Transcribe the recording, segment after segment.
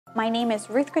My name is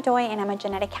Ruth Godoy and I'm a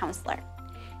genetic counselor.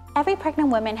 Every pregnant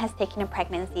woman has taken a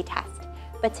pregnancy test,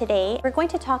 but today we're going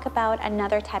to talk about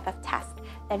another type of test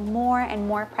that more and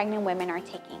more pregnant women are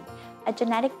taking, a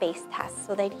genetic-based test,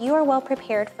 so that you are well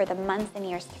prepared for the months and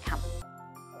years to come.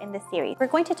 In this series, we're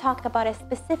going to talk about a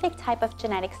specific type of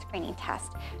genetic screening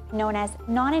test known as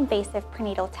non-invasive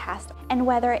prenatal test and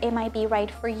whether it might be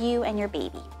right for you and your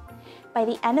baby. By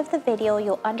the end of the video,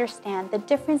 you'll understand the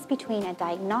difference between a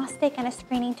diagnostic and a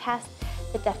screening test,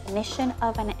 the definition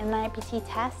of an NIPT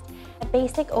test, a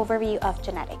basic overview of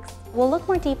genetics. We'll look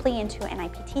more deeply into an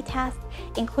NIPT test,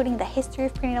 including the history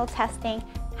of prenatal testing,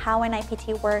 how an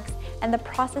NIPT works, and the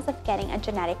process of getting a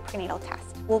genetic prenatal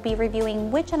test. We'll be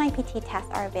reviewing which NIPT tests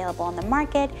are available on the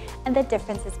market and the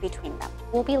differences between them.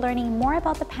 We'll be learning more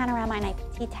about the Panorama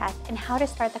NIPT test and how to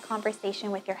start the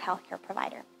conversation with your healthcare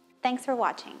provider. Thanks for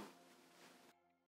watching.